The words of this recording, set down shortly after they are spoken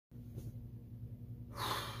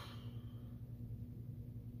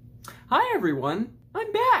Hi everyone,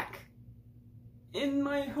 I'm back! In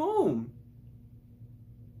my home.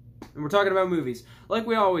 And we're talking about movies, like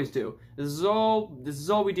we always do. This is all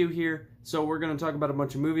we do here, so we're gonna talk about a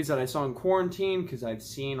bunch of movies that I saw in quarantine, because I've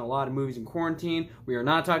seen a lot of movies in quarantine. We are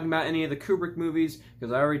not talking about any of the Kubrick movies,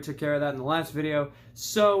 because I already took care of that in the last video.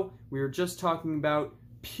 So, we are just talking about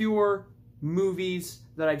pure movies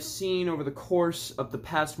that I've seen over the course of the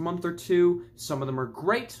past month or two. Some of them are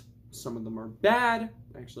great, some of them are bad.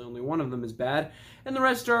 Actually, only one of them is bad, and the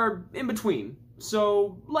rest are in between.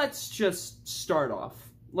 So, let's just start off.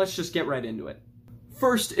 Let's just get right into it.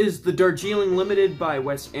 First is The Darjeeling Limited by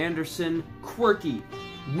Wes Anderson. Quirky,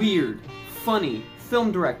 weird, funny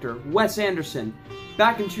film director Wes Anderson,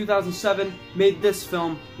 back in 2007, made this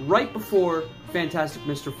film right before Fantastic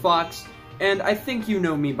Mr. Fox. And I think you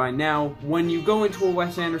know me by now. When you go into a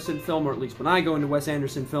Wes Anderson film, or at least when I go into a Wes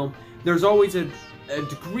Anderson film, there's always a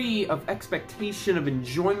degree of expectation, of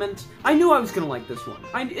enjoyment. I knew I was gonna like this one.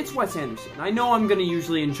 It's Wes Anderson. I know I'm gonna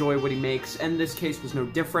usually enjoy what he makes, and this case was no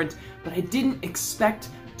different, but I didn't expect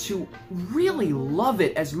to really love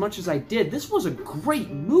it as much as I did. This was a great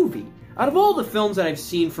movie. Out of all the films that I've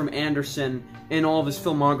seen from Anderson in all of his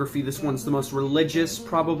filmography, this one's the most religious,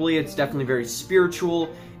 probably. It's definitely very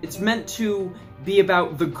spiritual. It's meant to be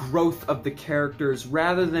about the growth of the characters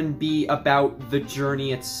rather than be about the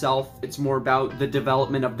journey itself. It's more about the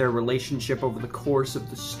development of their relationship over the course of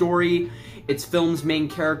the story. Its film's main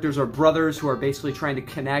characters are brothers who are basically trying to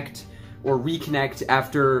connect or reconnect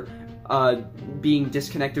after being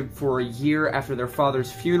disconnected for a year after their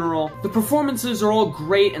father's funeral. The performances are all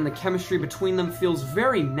great and the chemistry between them feels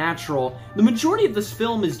very natural. The majority of this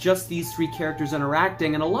film is just these three characters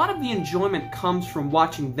interacting, and a lot of the enjoyment comes from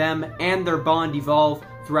watching them and their bond evolve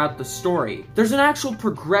throughout the story. There's an actual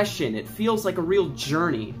progression. It feels like a real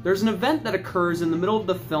journey. There's an event that occurs in the middle of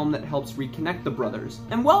the film that helps reconnect the brothers.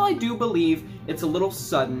 And while I do believe it's a little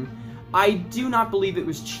sudden, I do not believe it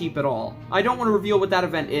was cheap at all. I don't want to reveal what that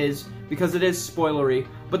event is, because it is spoilery,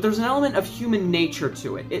 but there's an element of human nature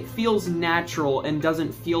to it. It feels natural and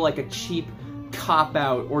doesn't feel like a cheap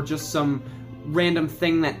cop-out or just some random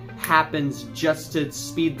thing that happens just to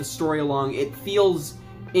speed the story along. It feels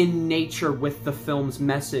in nature with the film's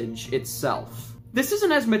message itself. This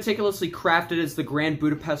isn't as meticulously crafted as the Grand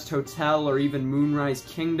Budapest Hotel or even Moonrise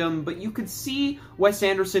Kingdom, but you could see Wes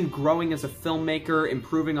Anderson growing as a filmmaker,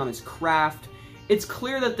 improving on his craft. It's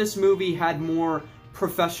clear that this movie had more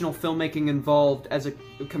professional filmmaking involved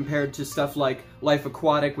compared to stuff like Life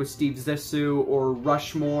Aquatic with Steve Zissou, or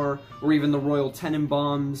Rushmore, or even The Royal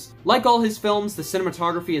Tenenbaums. Like all his films, the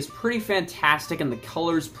cinematography is pretty fantastic and the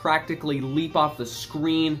colors practically leap off the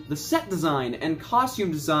screen. The set design and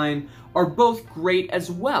costume design are both great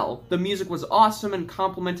as well. The music was awesome and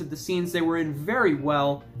complemented the scenes they were in very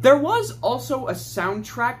well. There was also a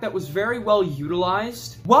soundtrack that was very well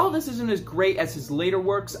utilized. While this isn't as great as his later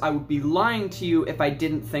works, I would be lying to you if I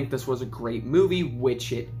didn't think this was a great movie,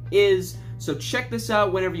 which it is. So check this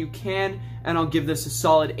out whenever you can, and I'll give this a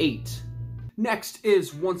solid 8. Next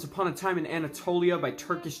is Once Upon a Time in Anatolia by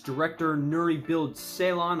Turkish director Nuri Bilge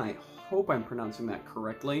Ceylan. I hope I'm pronouncing that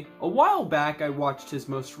correctly. A while back, I watched his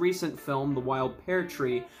most recent film, The Wild Pear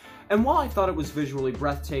Tree, and while I thought it was visually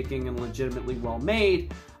breathtaking and legitimately well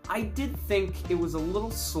made, I did think it was a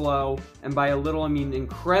little slow, and by a little I mean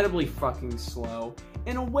incredibly fucking slow,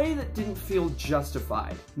 in a way that didn't feel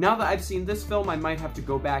justified. Now that I've seen this film, I might have to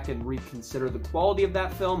go back and reconsider the quality of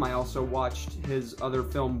that film. I also watched his other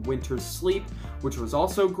film, Winter's Sleep, which was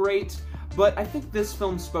also great. But I think this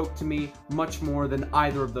film spoke to me much more than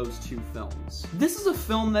either of those two films. This is a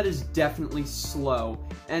film that is definitely slow,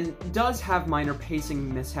 and does have minor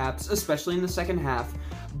pacing mishaps, especially in the second half,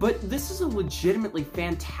 but this is a legitimately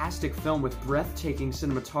fantastic film with breathtaking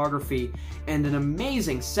cinematography and an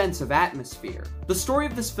amazing sense of atmosphere. The story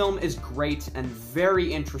of this film is great and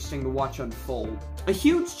very interesting to watch unfold. A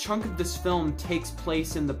huge chunk of this film takes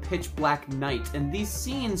place in the pitch black night, and these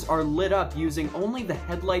scenes are lit up using only the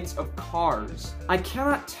headlights of cars. I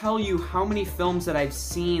cannot tell you how many films that I've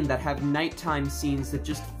seen that have nighttime scenes that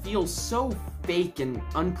just feel so fake and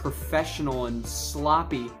unprofessional and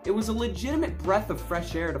sloppy. It was a legitimate breath of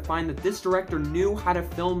fresh air to find that this director knew how to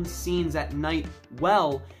film scenes at night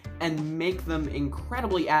well and make them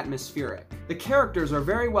incredibly atmospheric. The characters are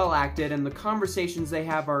very well acted and the conversations they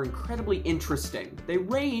have are incredibly interesting. They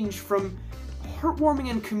range from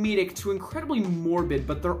heartwarming and comedic to incredibly morbid,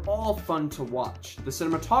 but they're all fun to watch. The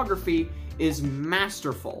cinematography is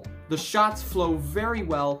masterful. The shots flow very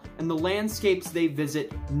well, and the landscapes they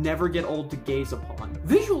visit never get old to gaze upon.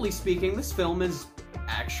 Visually speaking, this film is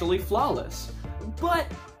actually flawless, but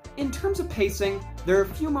In terms of pacing, there are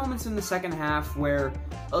a few moments in the second half where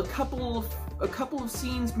a couple of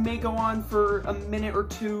scenes may go on for a minute or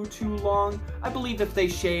two too long. I believe if they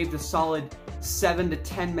shaved a solid 7 to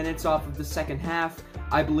 10 minutes off of the second half,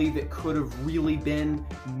 I believe it could have really been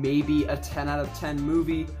maybe a 10 out of 10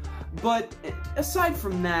 movie. But aside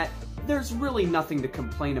from that, there's really nothing to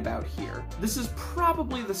complain about here. This is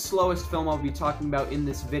probably the slowest film I'll be talking about in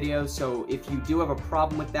this video, so if you do have a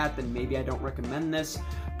problem with that, then maybe I don't recommend this.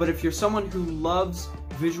 But if you're someone who loves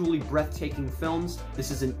visually breathtaking films, this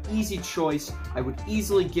is an easy choice. I would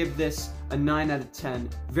easily give this a 9 out of 10.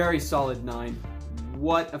 Very solid 9.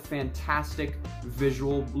 What a fantastic,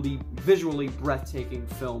 visually breathtaking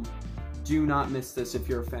film. Do not miss this if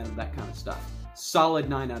you're a fan of that kind of stuff. Solid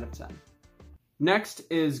 9 out of 10. Next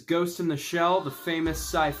is Ghost in the Shell, the famous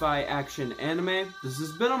sci-fi action anime. This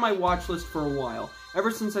has been on my watch list for a while, ever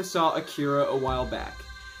since I saw Akira a while back.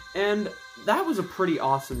 And that was a pretty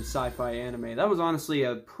awesome sci-fi anime. That was honestly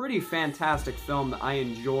a pretty fantastic film that I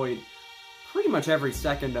enjoyed pretty much every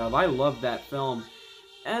second of. I loved that film.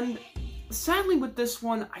 And sadly with this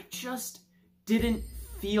one, I just didn't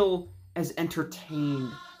feel as entertained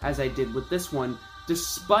as I did with this one,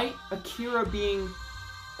 despite Akira being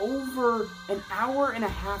over an hour and a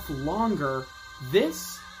half longer.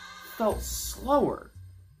 This felt slower,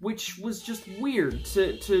 which was just weird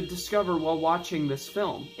to discover while watching this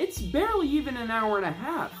film. It's barely even an hour and a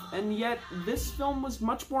half, and yet this film was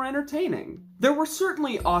much more entertaining. There were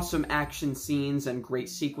certainly awesome action scenes and great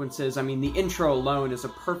sequences. I mean, the intro alone is a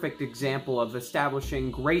perfect example of establishing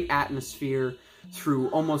great atmosphere through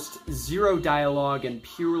almost zero dialogue and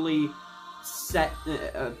purely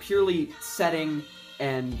setting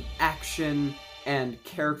and action and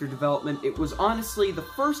character development. It was honestly, the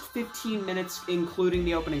first 15 minutes, including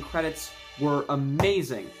the opening credits, were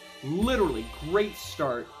amazing. Literally, great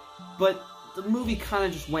start, but the movie kind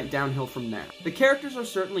of just went downhill from there. The characters are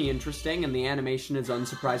certainly interesting, and the animation is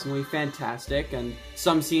unsurprisingly fantastic, and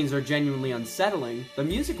some scenes are genuinely unsettling. The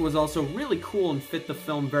music was also really cool and fit the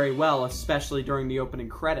film very well, especially during the opening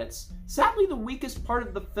credits. Sadly, the weakest part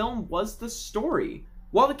of the film was the story.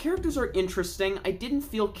 While the characters are interesting, I didn't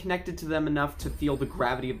feel connected to them enough to feel the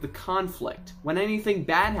gravity of the conflict. When anything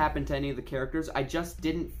bad happened to any of the characters, I just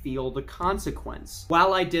didn't feel the consequence.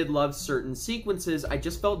 While I did love certain sequences, I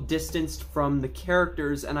just felt distanced from the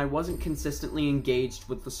characters and I wasn't consistently engaged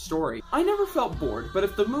with the story. I never felt bored, but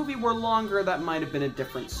if the movie were longer, that might have been a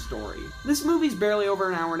different story. This movie's barely over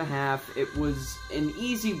an hour and a half. It was an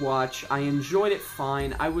easy watch. I enjoyed it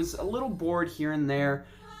fine. I was a little bored here and there.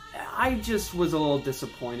 I just was a little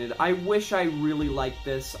disappointed. I wish I really liked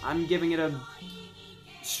this. I'm giving it a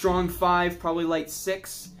strong 5, probably light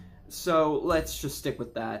 6, so let's just stick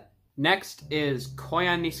with that. Next is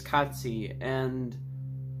Koyaanisqatsi, and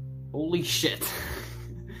holy shit.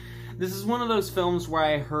 This is one of those films where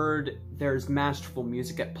I heard there's masterful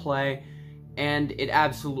music at play, and it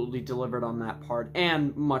absolutely delivered on that part,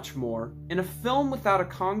 and much more. In a film without a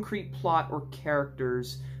concrete plot or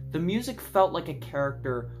characters, the music felt like a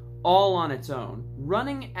character all on its own.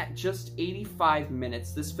 Running at just 85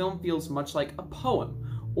 minutes, this film feels much like a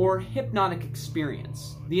poem or hypnotic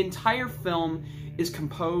experience. The entire film is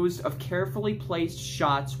composed of carefully placed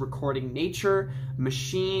shots recording nature,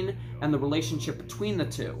 machine, and the relationship between the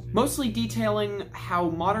two, mostly detailing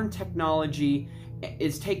how modern technology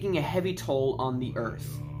is taking a heavy toll on the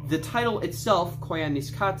Earth. The title itself,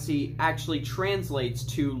 Koyaanisqatsi, actually translates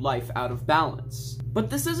to life out of balance. But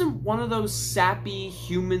this isn't one of those sappy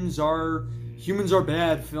humans are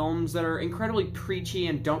bad films that are incredibly preachy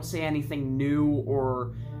and don't say anything new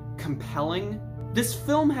or compelling. This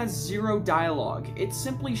film has zero dialogue. It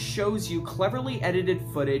simply shows you cleverly edited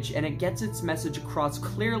footage and it gets its message across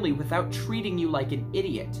clearly without treating you like an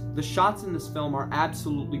idiot. The shots in this film are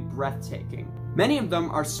absolutely breathtaking. Many of them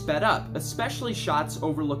are sped up, especially shots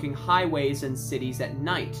overlooking highways and cities at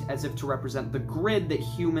night, as if to represent the grid that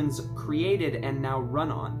humans created and now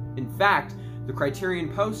run on. In fact, the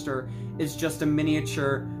Criterion poster is just a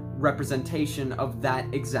miniature representation of that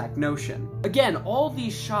exact notion. Again, all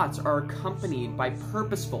these shots are accompanied by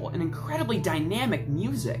purposeful and incredibly dynamic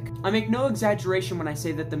music. I make no exaggeration when I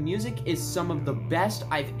say that the music is some of the best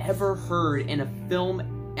I've ever heard in a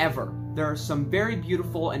film ever. There are some very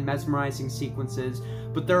beautiful and mesmerizing sequences,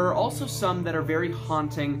 but there are also some that are very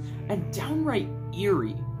haunting and downright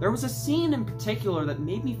eerie. There was a scene in particular that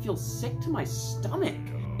made me feel sick to my stomach.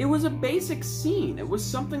 It was a basic scene. It was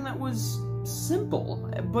something that was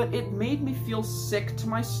simple, but it made me feel sick to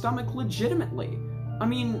my stomach legitimately. I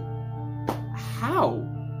mean, how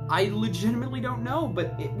I legitimately don't know,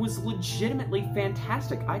 but it was legitimately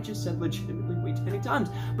fantastic. I just said legitimately way too many times,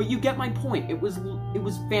 but you get my point. It was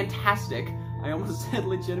fantastic. I almost said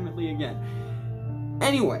legitimately again.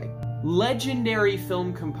 Anyway, legendary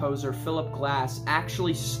film composer Philip Glass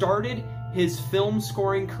actually started his film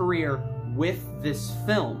scoring career with this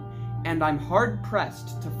film, and I'm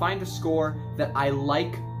hard-pressed to find a score that I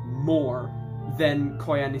like more than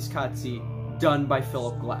Koyaanisqatsi done by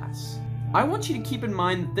Philip Glass. I want you to keep in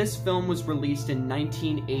mind that this film was released in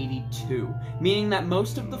 1982, meaning that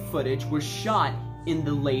most of the footage was shot in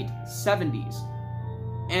the late 70s.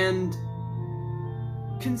 And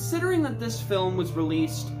considering that this film was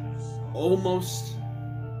released almost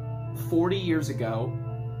 40 years ago,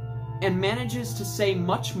 and manages to say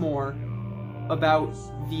much more about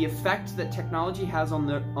the effect that technology has on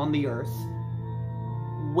the Earth,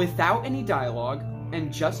 without any dialogue,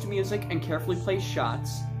 and just music and carefully placed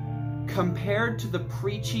shots, compared to the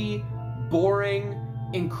preachy, boring,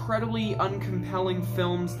 incredibly uncompelling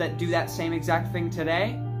films that do that same exact thing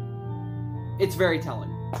today, it's very telling.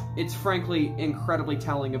 It's frankly incredibly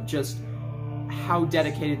telling of just how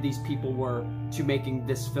dedicated these people were to making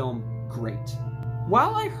this film great.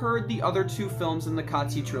 While I heard the other two films in the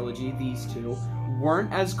Qatsi trilogy, these two,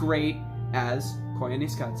 weren't as great as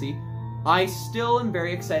Koyaanisqatsi, I still am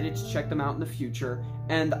very excited to check them out in the future,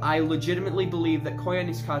 and I legitimately believe that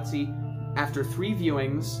Koyaanisqatsi, after 3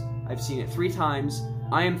 viewings, I've seen it 3 times,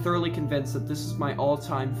 I am thoroughly convinced that this is my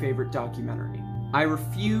all-time favorite documentary. I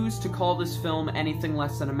refuse to call this film anything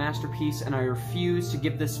less than a masterpiece, and I refuse to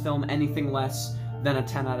give this film anything less than a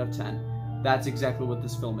 10 out of 10. That's exactly what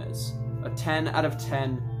this film is. A 10 out of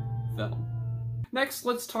 10 film. Next,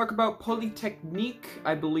 let's talk about Polytechnique.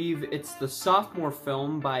 I believe it's the sophomore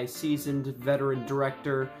film by seasoned veteran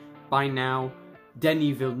director, by now,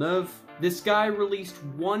 Denis Villeneuve. This guy released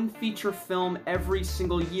 1 feature film every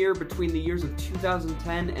single year between the years of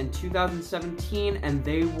 2010 and 2017, and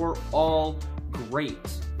they were all great.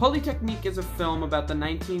 Polytechnique is a film about the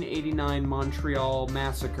 1989 Montreal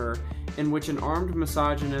massacre, in which an armed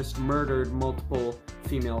misogynist murdered multiple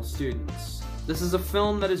female students. This is a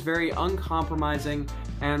film that is very uncompromising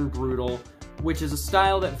and brutal, which is a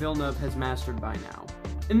style that Villeneuve has mastered by now.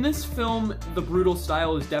 In this film, the brutal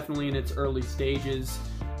style is definitely in its early stages.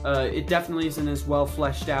 It definitely isn't as well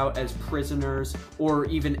fleshed out as Prisoners, or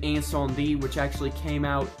even Incendie, which actually came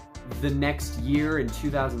out the next year in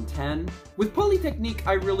 2010. With Polytechnique,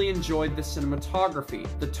 I really enjoyed the cinematography.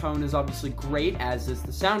 The tone is obviously great, as is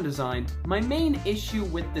the sound design. My main issue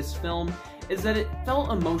with this film is that it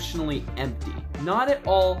felt emotionally empty. Not at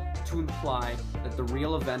all to imply that the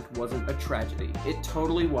real event wasn't a tragedy. It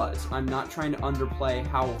totally was. I'm not trying to underplay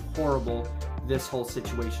how horrible this whole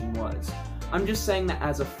situation was. I'm just saying that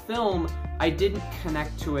as a film, I didn't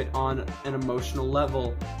connect to it on an emotional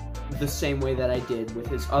level the same way that I did with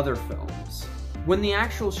his other films. When the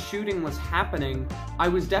actual shooting was happening, I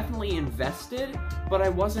was definitely invested, but I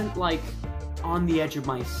wasn't, like, on the edge of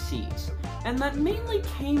my seat. And that mainly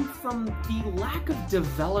came from the lack of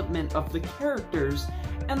development of the characters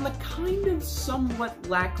and the kind of somewhat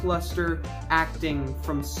lackluster acting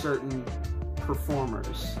from certain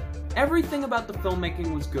performers. Everything about the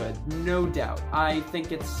filmmaking was good, no doubt. I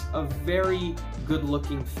think it's a very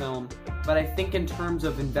good-looking film, but I think in terms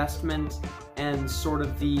of investment and sort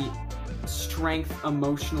of the strength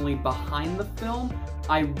emotionally behind the film,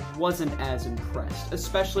 I wasn't as impressed,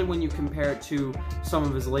 especially when you compare it to some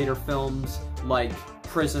of his later films like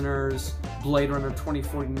Prisoners, Blade Runner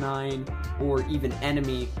 2049, or even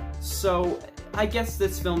Enemy. So I guess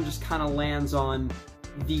this film just kind of lands on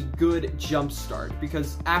the good jumpstart,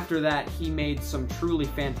 because after that he made some truly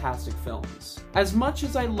fantastic films. As much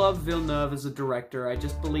as I love Villeneuve as a director, I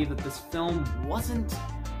just believe that this film wasn't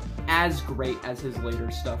as great as his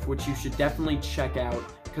later stuff, which you should definitely check out,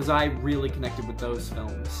 because I really connected with those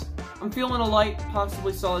films. I'm feeling a light,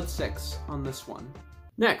 possibly solid 6 on this one.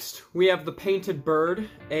 Next, we have The Painted Bird,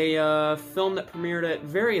 a film that premiered at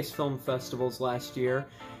various film festivals last year,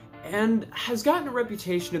 and has gotten a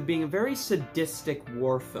reputation of being a very sadistic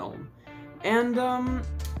war film. And,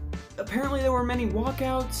 apparently there were many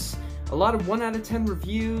walkouts, a lot of 1 out of 10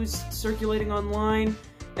 reviews circulating online,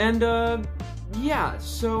 and, yeah,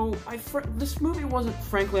 so this movie wasn't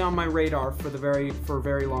frankly on my radar for a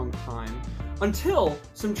very long time, until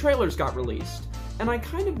some trailers got released, and I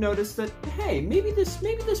kind of noticed that, hey, maybe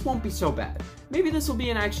this won't be so bad. Maybe this will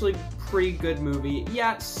be an actually pretty good movie.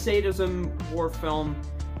 Yeah, sadism, war film,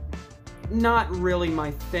 not really my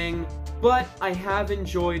thing, but I have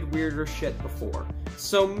enjoyed weirder shit before.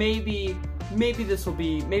 So maybe this will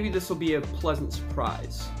be a pleasant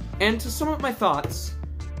surprise. And to sum up my thoughts,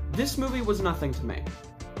 this movie was nothing to me.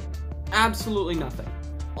 Absolutely nothing.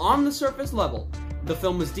 On the surface level, the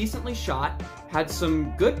film was decently shot, had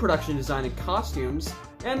some good production design and costumes,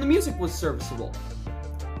 and the music was serviceable.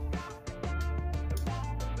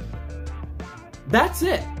 That's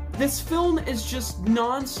it. This film is just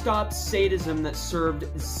non-stop sadism that served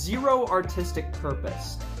zero artistic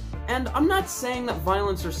purpose. And I'm not saying that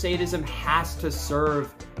violence or sadism has to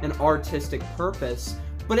serve an artistic purpose,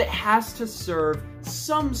 but it has to serve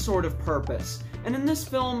some sort of purpose. And in this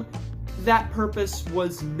film, that purpose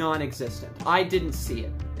was non-existent. I didn't see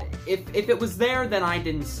it. If it was there, then I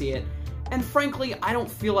didn't see it. And frankly, I don't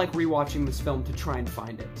feel like rewatching this film to try and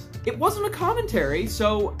find it. It wasn't a commentary,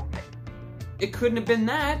 so it couldn't have been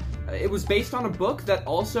that. It was based on a book that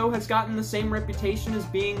also has gotten the same reputation as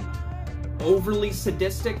being overly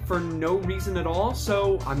sadistic for no reason at all,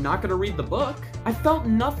 so I'm not gonna read the book. I felt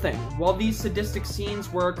nothing while these sadistic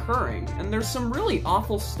scenes were occurring, and there's some really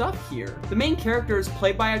awful stuff here. The main character is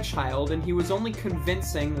played by a child, and he was only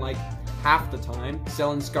convincing, like, half the time.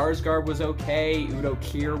 Stellan Skarsgård was okay, Udo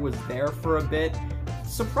Kier was there for a bit.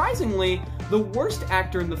 Surprisingly, the worst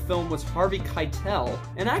actor in the film was Harvey Keitel,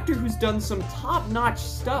 an actor who's done some top-notch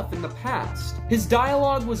stuff in the past. His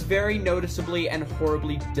dialogue was very noticeably and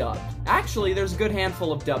horribly dubbed. Actually, there's a good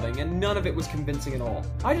handful of dubbing, and none of it was convincing at all.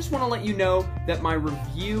 I just want to let you know that my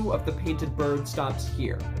review of The Painted Bird stops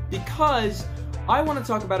here, because I want to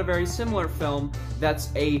talk about a very similar film that's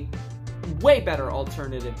a way better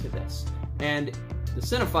alternative to this. And the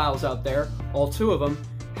cinephiles out there, all two of them,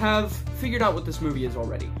 have figured out what this movie is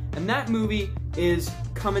already. And that movie is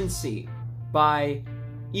Come and See by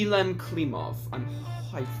Ilem Klimov.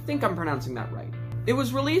 I think I'm pronouncing that right. It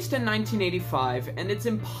was released in 1985, and it's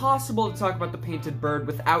impossible to talk about The Painted Bird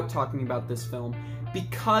without talking about this film,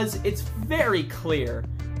 because it's very clear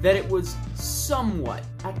that it was somewhat,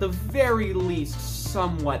 at the very least,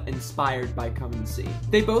 somewhat inspired by Come and See.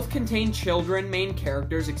 They both contain children, main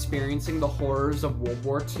characters experiencing the horrors of World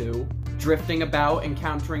War II, drifting about,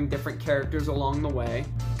 encountering different characters along the way.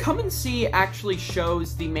 Come and See actually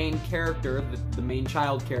shows the main character, the main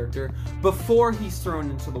child character, before he's thrown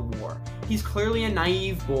into the war. He's clearly a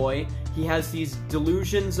naive boy. He has these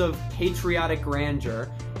delusions of patriotic grandeur.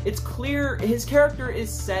 It's clear, his character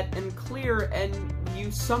is set and clear, and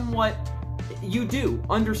you do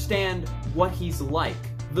understand what he's like.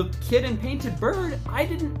 The kid in Painted Bird, I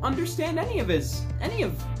didn't understand any of it.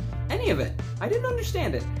 I didn't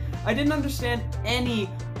understand it. I didn't understand any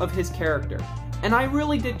of his character. And I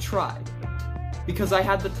really did try, because I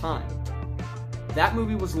had the time. That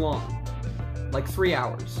movie was long, like 3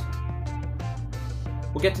 hours.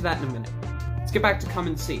 We'll get to that in a minute. Let's get back to Come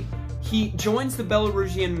and See. He joins the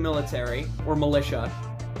Belarusian military, or militia,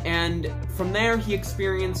 and from there he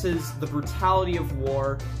experiences the brutality of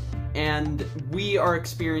war, and we are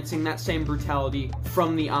experiencing that same brutality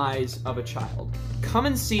from the eyes of a child. Come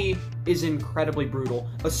and See is incredibly brutal,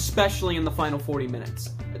 especially in the final 40 minutes.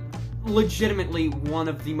 Legitimately one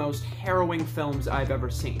of the most harrowing films I've ever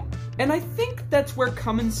seen. And I think that's where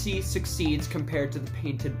Come and See succeeds compared to The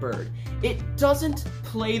Painted Bird. It doesn't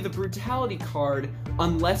play the brutality card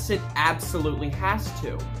unless it absolutely has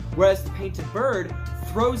to, whereas The Painted Bird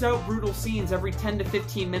throws out brutal scenes every 10 to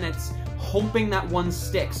 15 minutes, hoping that one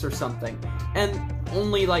sticks or something. And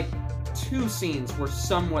only like 2 scenes were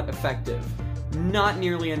somewhat effective, not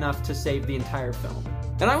nearly enough to save the entire film.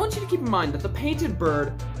 And I want you to keep in mind that The Painted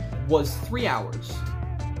Bird was 3 hours.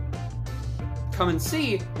 Come and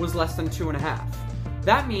See was less than 2.5.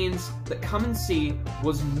 That means that Come and See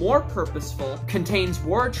was more purposeful, contains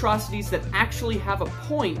war atrocities that actually have a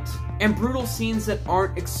point, and brutal scenes that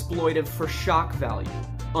aren't exploitive for shock value,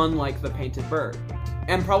 unlike The Painted Bird.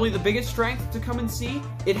 And probably the biggest strength to Come and See,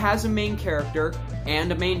 it has a main character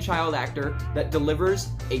and a main child actor that delivers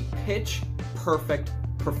a pitch-perfect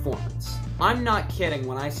performance. I'm not kidding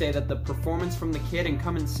when I say that the performance from the kid in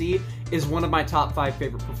Come and See is one of my top 5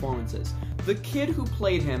 favorite performances. The kid who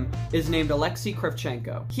played him is named Alexei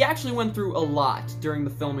Kravchenko. He actually went through a lot during the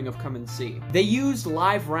filming of Come and See. They used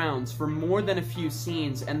live rounds for more than a few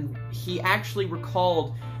scenes, and he actually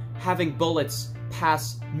recalled having bullets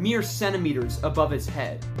pass mere centimeters above his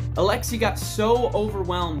head. Alexei got so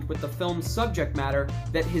overwhelmed with the film's subject matter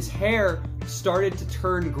that his hair started to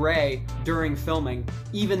turn gray during filming,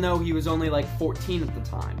 even though he was only like 14 at the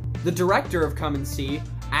time. The director of Come and See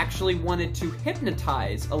actually wanted to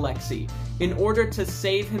hypnotize Alexei in order to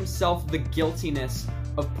save himself the guiltiness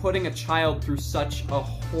of putting a child through such a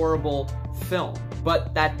horrible film,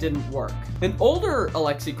 but that didn't work. An older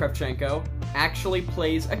Alexei Kravchenko actually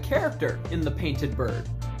plays a character in The Painted Bird.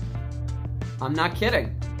 I'm not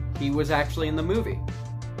kidding. He was actually in the movie.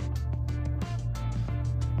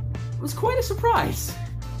 It was quite a surprise.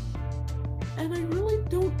 and I really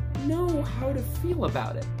don't know how to feel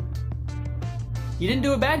about it. He didn't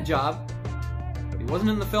do a bad job, but he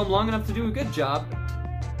wasn't in the film long enough to do a good job.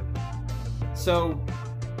 So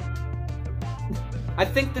I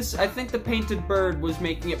think The Painted Bird was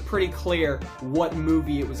making it pretty clear what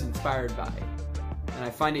movie it was inspired by. And I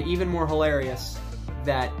find it even more hilarious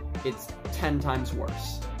that it's 10 times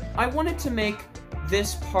worse. I wanted to make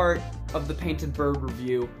this part of the Painted Bird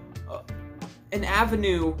review an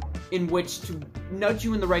avenue in which to nudge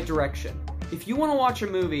you in the right direction. If you want to watch a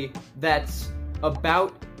movie that's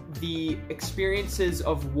about the experiences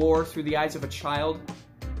of war through the eyes of a child,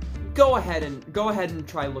 go ahead and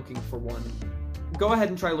try looking for one. Go ahead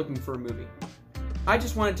and try looking for a movie. I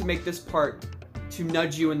just wanted to make this part to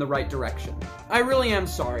nudge you in the right direction. I really am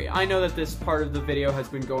sorry. I know that this part of the video has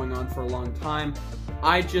been going on for a long time.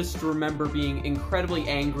 I just remember being incredibly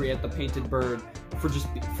angry at The Painted Bird for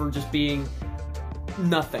just being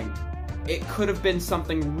nothing. It could have been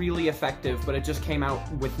something really effective, but it just came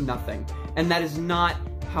out with nothing. And that is not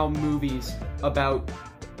how movies about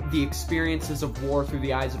the experiences of war through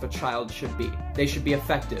the eyes of a child should be. They should be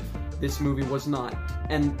effective. This movie was not,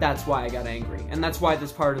 and that's why I got angry. And that's why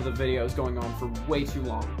this part of the video is going on for way too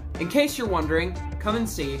long. In case you're wondering, Come and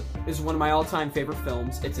See is one of my all-time favorite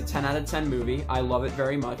films. It's a 10 out of 10 movie. I love it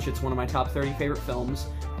very much. It's one of my top 30 favorite films.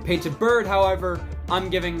 Painted Bird, however, I'm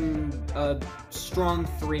giving a strong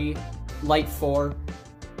 3, light 4.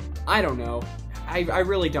 I don't know. I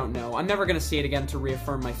really don't know. I'm never going to see it again to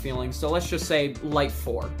reaffirm my feelings, so let's just say light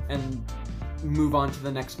 4 and move on to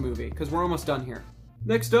the next movie, because we're almost done here.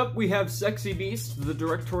 Next up, we have Sexy Beast, the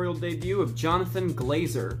directorial debut of Jonathan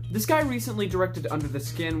Glazer. This guy recently directed Under the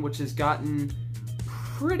Skin, which has gotten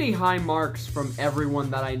pretty high marks from everyone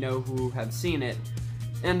that I know who have seen it,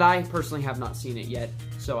 and I personally have not seen it yet,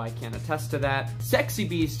 so I can't attest to that. Sexy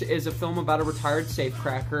Beast is a film about a retired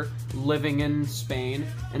safecracker living in Spain,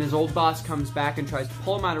 and his old boss comes back and tries to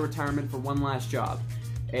pull him out of retirement for one last job.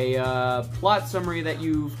 A plot summary that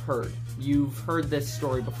you've heard. You've heard this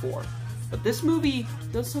story before. But this movie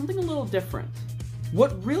does something a little different.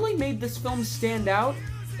 What really made this film stand out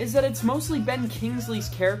is that it's mostly Ben Kingsley's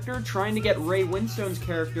character trying to get Ray Winstone's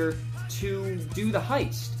character to do the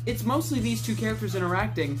heist. It's mostly these two characters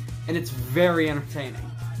interacting, and it's very entertaining.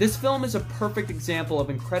 This film is a perfect example of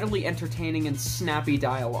incredibly entertaining and snappy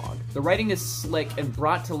dialogue. The writing is slick and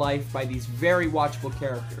brought to life by these very watchable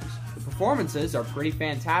characters. The performances are pretty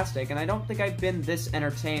fantastic, and I don't think I've been this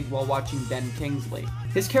entertained while watching Ben Kingsley.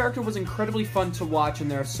 His character was incredibly fun to watch, and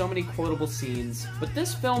there are so many quotable scenes, but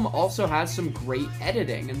this film also has some great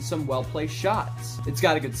editing and some well-placed shots. It's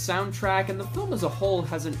got a good soundtrack, and the film as a whole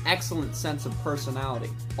has an excellent sense of personality.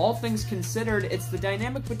 All things considered, it's the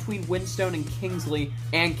dynamic between Winstone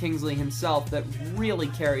and Kingsley himself that really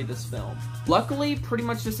carried this film. Luckily, pretty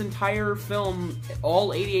much this entire film,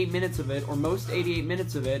 all 88 minutes of it, or most 88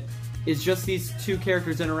 minutes of it, is just these two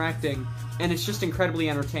characters interacting, and it's just incredibly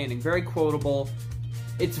entertaining, very quotable.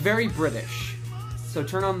 It's very British, so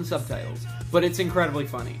turn on the subtitles, but it's incredibly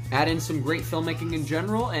funny. Add in some great filmmaking in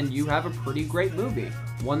general, and you have a pretty great movie.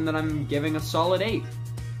 One that I'm giving a solid 8.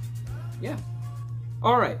 Yeah.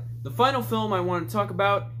 Alright, the final film I want to talk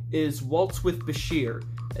about is Waltz with Bashir,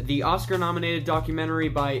 the Oscar-nominated documentary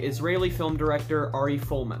by Israeli film director Ari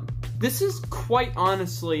Folman. This is quite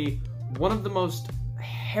honestly one of the most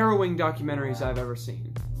harrowing documentaries I've ever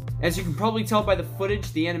seen. As you can probably tell by the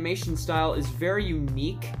footage, the animation style is very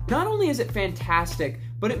unique. Not only is it fantastic,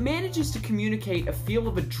 but it manages to communicate a feel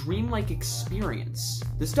of a dreamlike experience.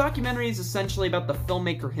 This documentary is essentially about the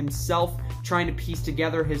filmmaker himself trying to piece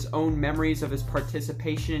together his own memories of his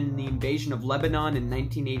participation in the invasion of Lebanon in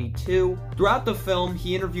 1982. Throughout the film,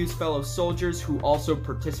 he interviews fellow soldiers who also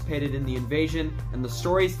participated in the invasion, and the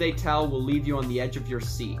stories they tell will leave you on the edge of your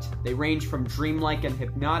seat. They range from dreamlike and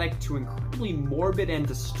hypnotic to incredibly morbid and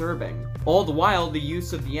disturbing. All the while, the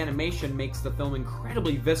use of the animation makes the film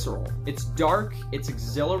incredibly visceral. It's dark, it's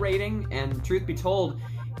exhilarating, and truth be told,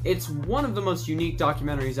 it's one of the most unique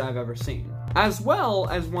documentaries I've ever seen. As well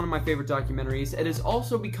as one of my favorite documentaries, it has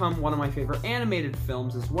also become one of my favorite animated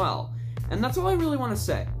films as well. And that's all I really want to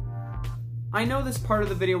say. I know this part of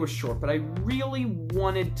the video was short, but I really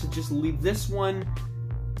wanted to just leave this one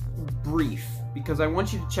brief, because I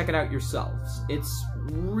want you to check it out yourselves. It's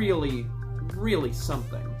really, really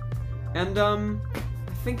something. And,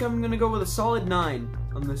 I think I'm gonna go with a solid 9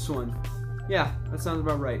 on this one. Yeah, that sounds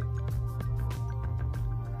about right.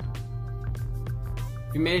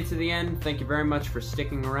 If you made it to the end, thank you very much for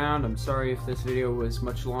sticking around. I'm sorry if this video was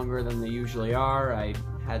much longer than they usually are. I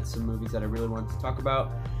had some movies that I really wanted to talk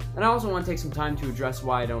about. And I also want to take some time to address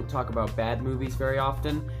why I don't talk about bad movies very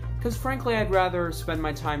often. because frankly, I'd rather spend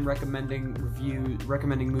my time recommending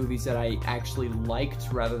movies that I actually liked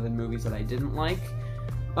rather than movies that I didn't like.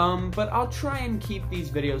 But I'll try and keep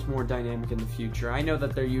these videos more dynamic in the future. I know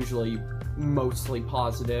that they're usually mostly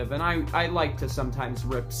positive, and I like to sometimes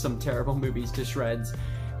rip some terrible movies to shreds,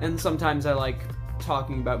 and sometimes I like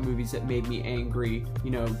talking about movies that made me angry,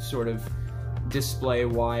 you know, sort of display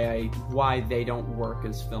why they don't work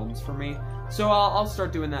as films for me. So I'll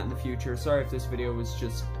start doing that in the future. Sorry if this video was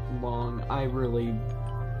just long. I really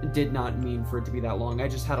did not mean for it to be that long. I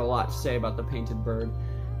just had a lot to say about The Painted Bird.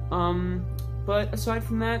 But aside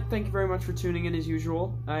from that, thank you very much for tuning in as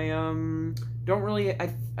usual. I don't really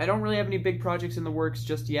have any big projects in the works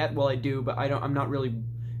just yet. Well, I do, but I'm not really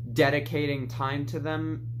dedicating a ton of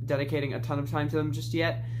time to them just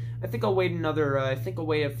yet. I think I'll wait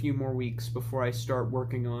a few more weeks before I start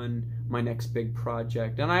working on my next big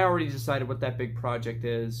project. And I already decided what that big project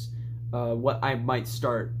is, what I might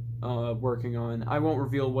start working on. I won't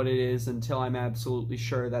reveal what it is until I'm absolutely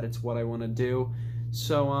sure that it's what I want to do.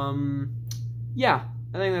 So, yeah,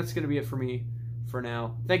 I think that's going to be it for me for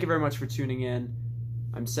now. Thank you very much for tuning in.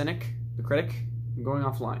 I'm Cynic, the Critic. I'm going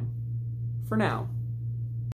offline. For now.